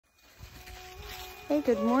Hey,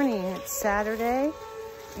 good morning. It's Saturday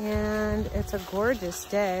and it's a gorgeous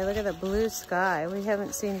day. Look at the blue sky. We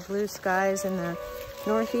haven't seen blue skies in the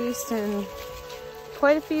Northeast in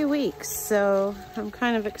quite a few weeks, so I'm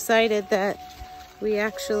kind of excited that we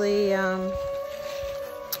actually are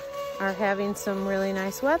having some really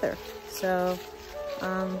nice weather. So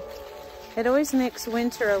it always makes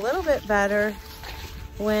winter a little bit better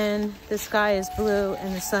when the sky is blue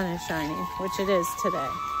and the sun is shining, which it is today.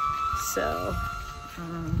 So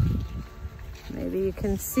maybe you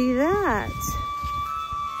can see that.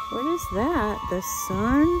 What is that? The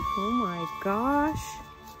sun? Oh my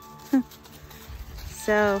gosh.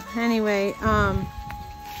 So anyway, I'm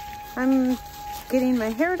getting my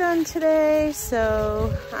hair done today,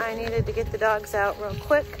 so I needed to get the dogs out real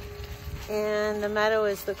quick, and the meadow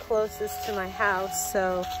is the closest to my house,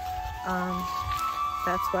 so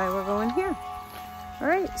that's why we're going here. All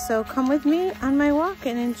right, so come with me on my walk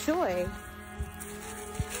and enjoy.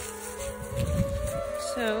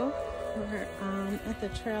 So we're at the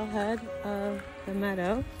trailhead of the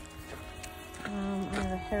meadow. I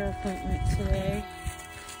have a hair appointment today.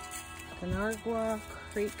 Canargua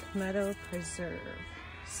Creek Meadow Preserve.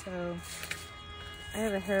 So I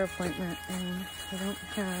have a hair appointment and I don't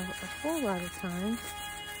have a whole lot of time.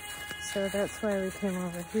 So that's why we came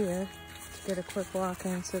over here to get a quick walk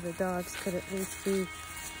in so the dogs could at least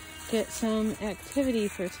get some activity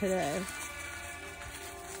for today.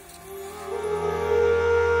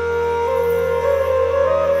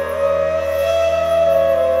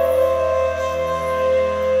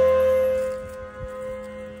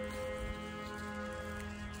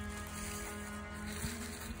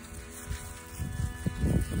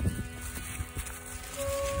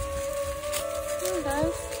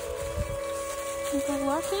 Guys, you go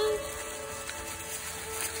walking?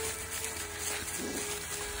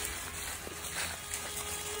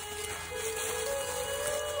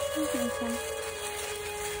 Okay.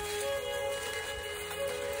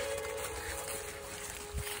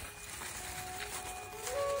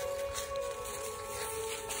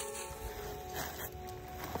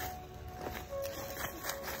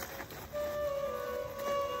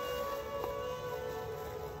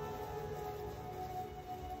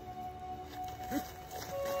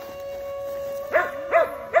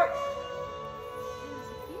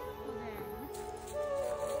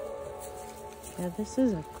 Yeah, this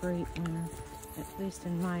is a great winter, at least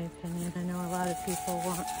in my opinion. I know a lot of people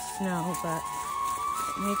want snow, but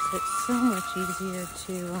it makes it so much easier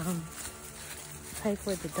to hike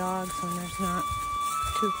with the dogs when there's not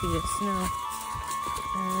 2 feet of snow.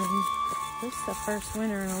 And this is the first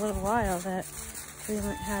winter in a little while that we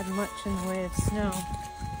haven't had much in the way of snow.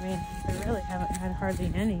 I mean, we really haven't had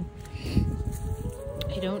hardly any.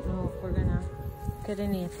 I don't know if we're gonna get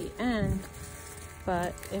any at the end,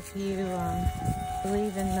 but if you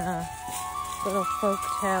believe in the little folk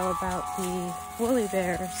tale about the woolly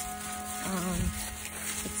bears,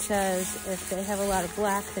 it says if they have a lot of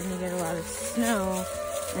black, then you get a lot of snow,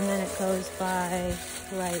 and then it goes by,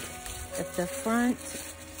 like, at the front.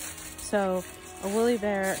 So a woolly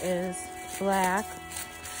bear is black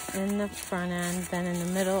in the front end, then in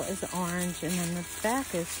the middle is orange, and then the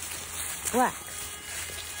back is black.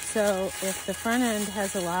 So if the front end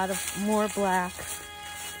has a lot of more black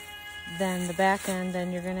than the back end,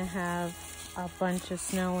 then you're gonna have a bunch of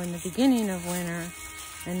snow in the beginning of winter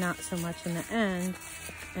and not so much in the end,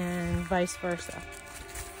 and vice versa.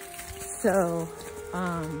 So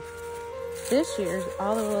this year,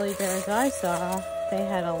 all the woolly bears I saw, they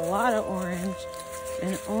had a lot of orange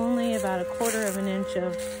and only about 1/4 of an inch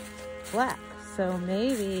of black. So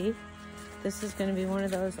maybe this is going to be one of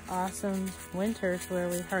those awesome winters where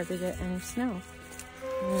we hardly get any snow.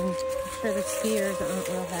 And I'm sure the skiers aren't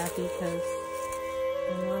real happy because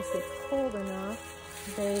unless it's cold enough,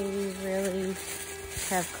 they really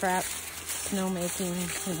have crap snowmaking,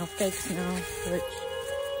 you know, fake snow, which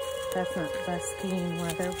that's not the best skiing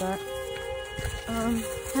weather. But I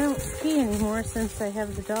don't ski anymore since I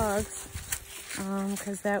have the dogs,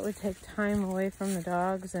 because that would take time away from the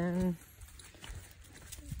dogs, and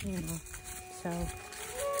you know, so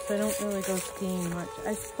I don't really go skiing much.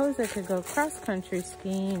 I suppose I could go cross-country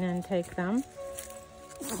skiing and take them,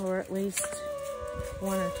 or at least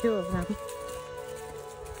 1 or 2 of them.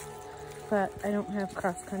 But I don't have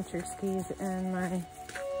cross-country skis, and my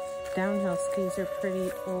downhill skis are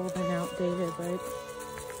pretty old and outdated. Like,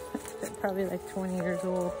 they're probably like 20 years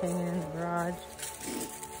old, hanging in the garage.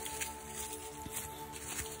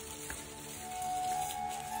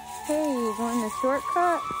 Hey, you going the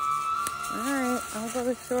shortcut? Alright, I'll go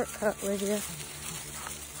the shortcut with you.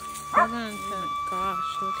 Hold on, gosh,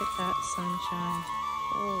 look at that sunshine.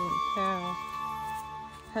 Holy cow.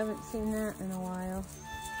 Haven't seen that in a while.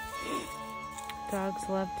 Dogs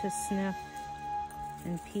love to sniff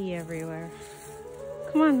and pee everywhere.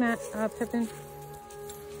 Come on, Pippin.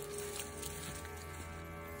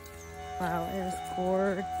 Wow, it is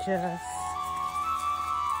gorgeous.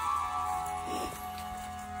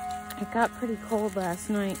 It got pretty cold last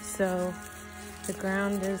night, so the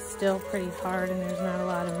ground is still pretty hard and there's not a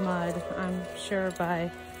lot of mud. I'm sure by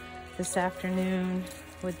this afternoon,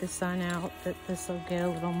 with the sun out, that this will get a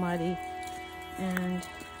little muddy. And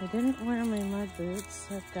I didn't wear my mud boots.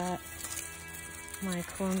 I've got my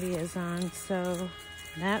Columbias on, so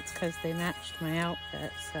that's because they matched my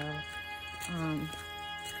outfit. So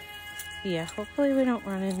yeah, hopefully we don't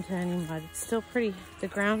run into any mud. It's still pretty, the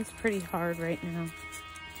ground's pretty hard right now.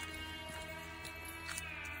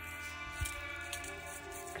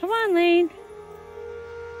 Come on, Lane.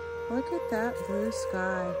 Look at that blue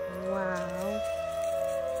sky. Wow.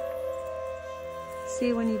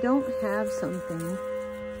 See, when you don't have something,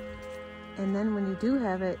 and then when you do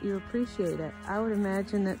have it, you appreciate it. I would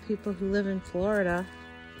imagine that people who live in Florida,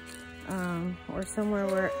 or somewhere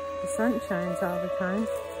where the sun shines all the time,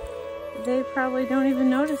 they probably don't even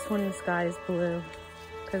notice when the sky is blue,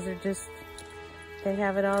 because they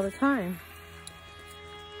have it all the time.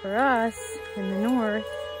 For us, in the north,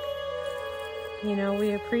 you know,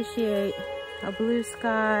 we appreciate a blue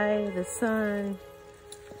sky, the sun.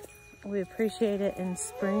 We appreciate it in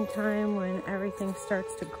springtime when everything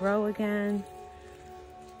starts to grow again.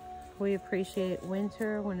 We appreciate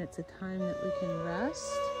winter when it's a time that we can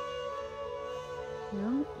rest. You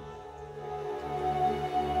know?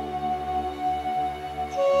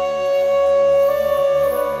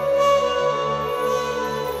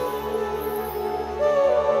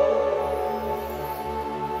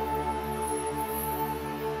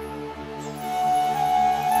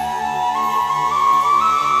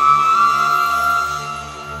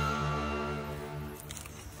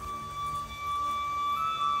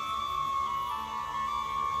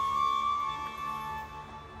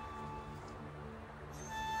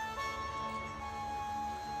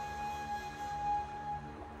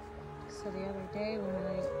 So the other day when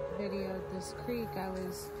I videoed this creek, I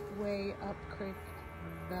was way up creek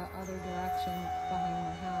the other direction behind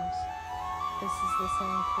my house. This is the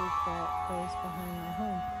same creek that goes behind my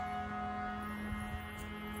home.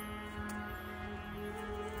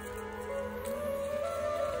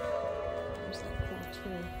 There's that cool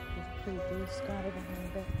tree with a pretty blue sky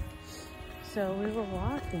behind it. So we were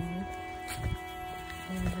walking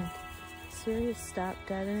and Sirius stopped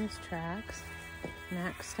dead in his tracks.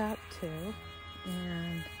 Max stopped too,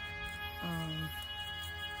 and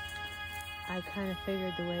I kind of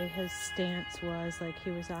figured the way his stance was, like he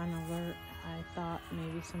was on alert. I thought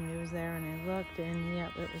maybe somebody was there, and I looked, and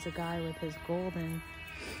yep, it was a guy with his golden.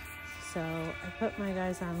 So I put my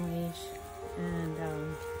guys on leash, and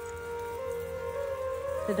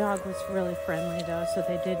the dog was really friendly though, so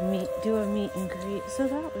they did do a meet and greet, so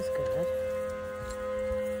that was good.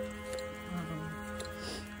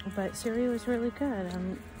 But Siri was really good.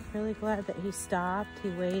 I'm really glad that he stopped, he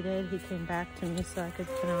waited, he came back to me so I could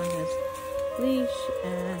put on his leash,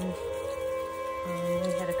 and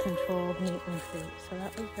we had a controlled meet and greet, so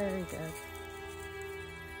that was very good.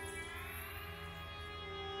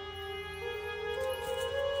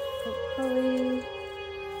 Hopefully,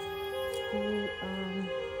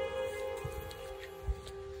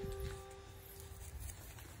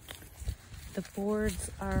 the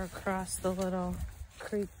boards are across the little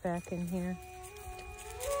creek back in here,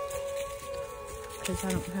 because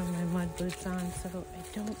I don't have my mud boots on, so I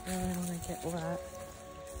don't really want to get wet.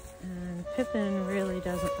 And Pippin really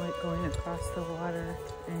doesn't like going across the water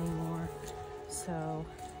anymore, so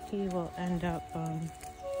he will end up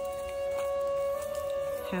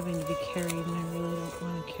having to be carried, and I really don't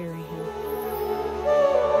want to carry him.